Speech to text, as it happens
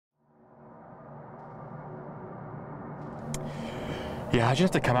Yeah, I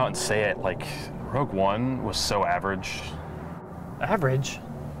just have to come out and say it. Like, Rogue One was so average. Average?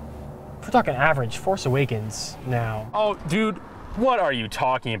 If we're talking average, Force Awakens now. Oh, dude, what are you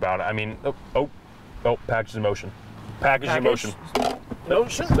talking about? I mean, oh, package in motion. Package in motion.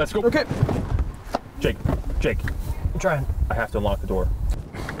 Motion? Let's go. Okay. Jake. I'm trying. I have to unlock the door.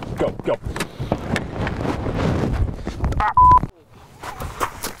 Go. Ah.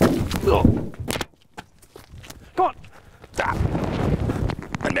 Come on. Stop.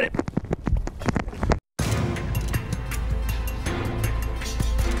 1 minute.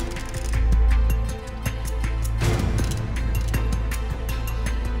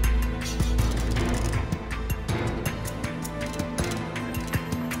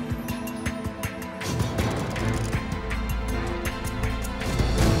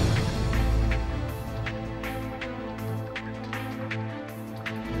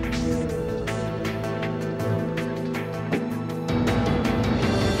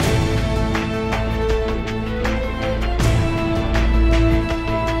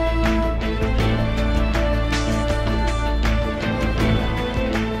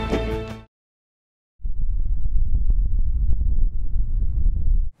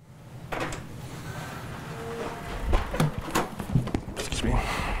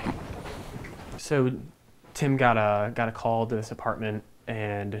 So Tim got a call to this apartment,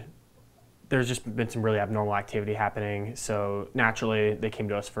 and there's just been some really abnormal activity happening. So naturally, they came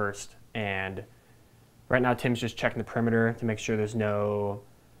to us first. And right now, Tim's just checking the perimeter to make sure there's no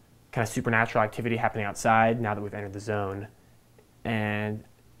kind of supernatural activity happening outside now that we've entered the zone. And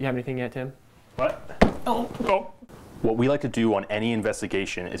you have anything yet, Tim? What? Oh. What we like to do on any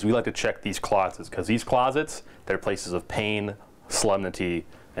investigation is we like to check these closets, because these closets, they're places of pain, solemnity,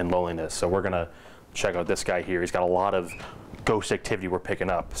 and loneliness. So we're gonna check out this guy here. He's got a lot of ghost activity we're picking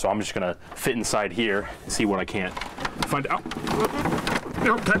up. So I'm just gonna fit inside here and see what I can't find out.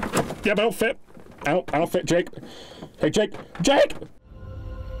 Okay. Yep, I don't fit. I don't fit, Jake. Hey, Jake!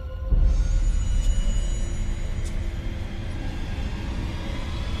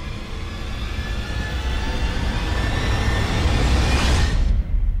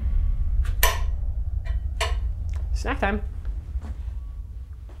 Snack time.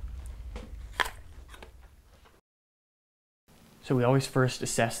 So we always first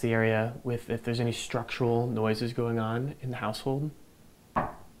assess the area with if there's any structural noises going on in the household.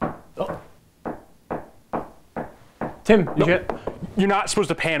 Oh. Tim, You're not supposed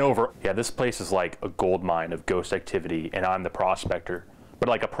to pan over. Yeah, this place is like a gold mine of ghost activity, and I'm the prospector. But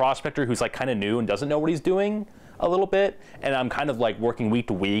like a prospector who's like kind of new and doesn't know what he's doing a little bit, and I'm kind of like working week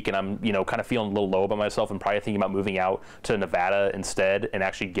to week, and I'm, you know, kind of feeling a little low about myself and probably thinking about moving out to Nevada instead and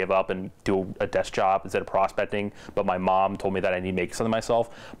actually give up and do a desk job instead of prospecting. But my mom told me that I need to make something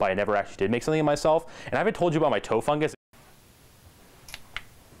myself, but I never actually did make something of myself. And I haven't told you about my toe fungus.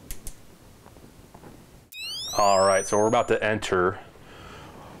 All right, so we're about to enter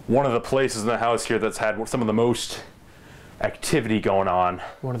one of the places in the house here that's had some of the most activity going on.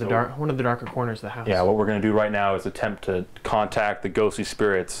 One of the darker corners of the house. Yeah, what we're gonna do right now is attempt to contact the ghostly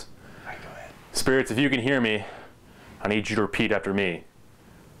spirits. All right, go ahead. Spirits, if you can hear me, I need you to repeat after me.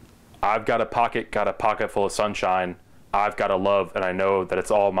 I've got a pocket full of sunshine. I've got a love, and I know that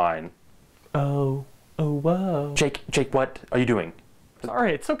it's all mine. Oh, whoa. Jake, what are you doing?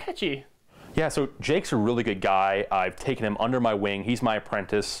 Sorry, it's so catchy. Yeah, so Jake's a really good guy. I've taken him under my wing. He's my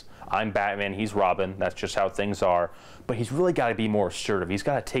apprentice. I'm Batman, he's Robin. That's just how things are. But he's really got to be more assertive. He's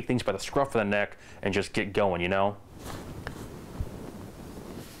got to take things by the scruff of the neck and just get going, you know?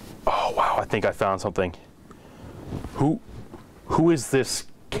 Oh, wow, I think I found something. Who is this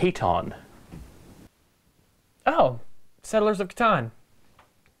Katon? Oh, Settlers of Catan.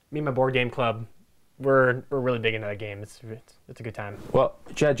 Me and my board game club. We're really big into that game. It's a good time. Well,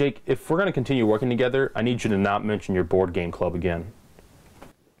 Jake, if we're going to continue working together, I need you to not mention your board game club again.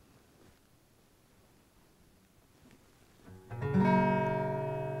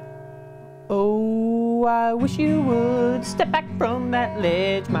 Oh, I wish you would step back from that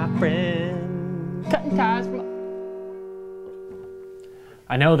ledge, my friend. Cutting ties from...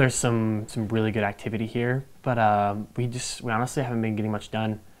 I know there's some really good activity here, but we honestly haven't been getting much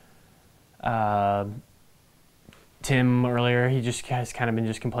done. Tim earlier, he just has kind of been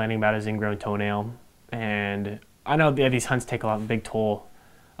just complaining about his ingrown toenail, and I know these hunts take a big toll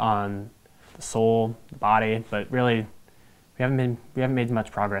on the soul, the body, but really we haven't made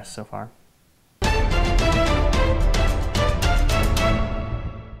much progress so far.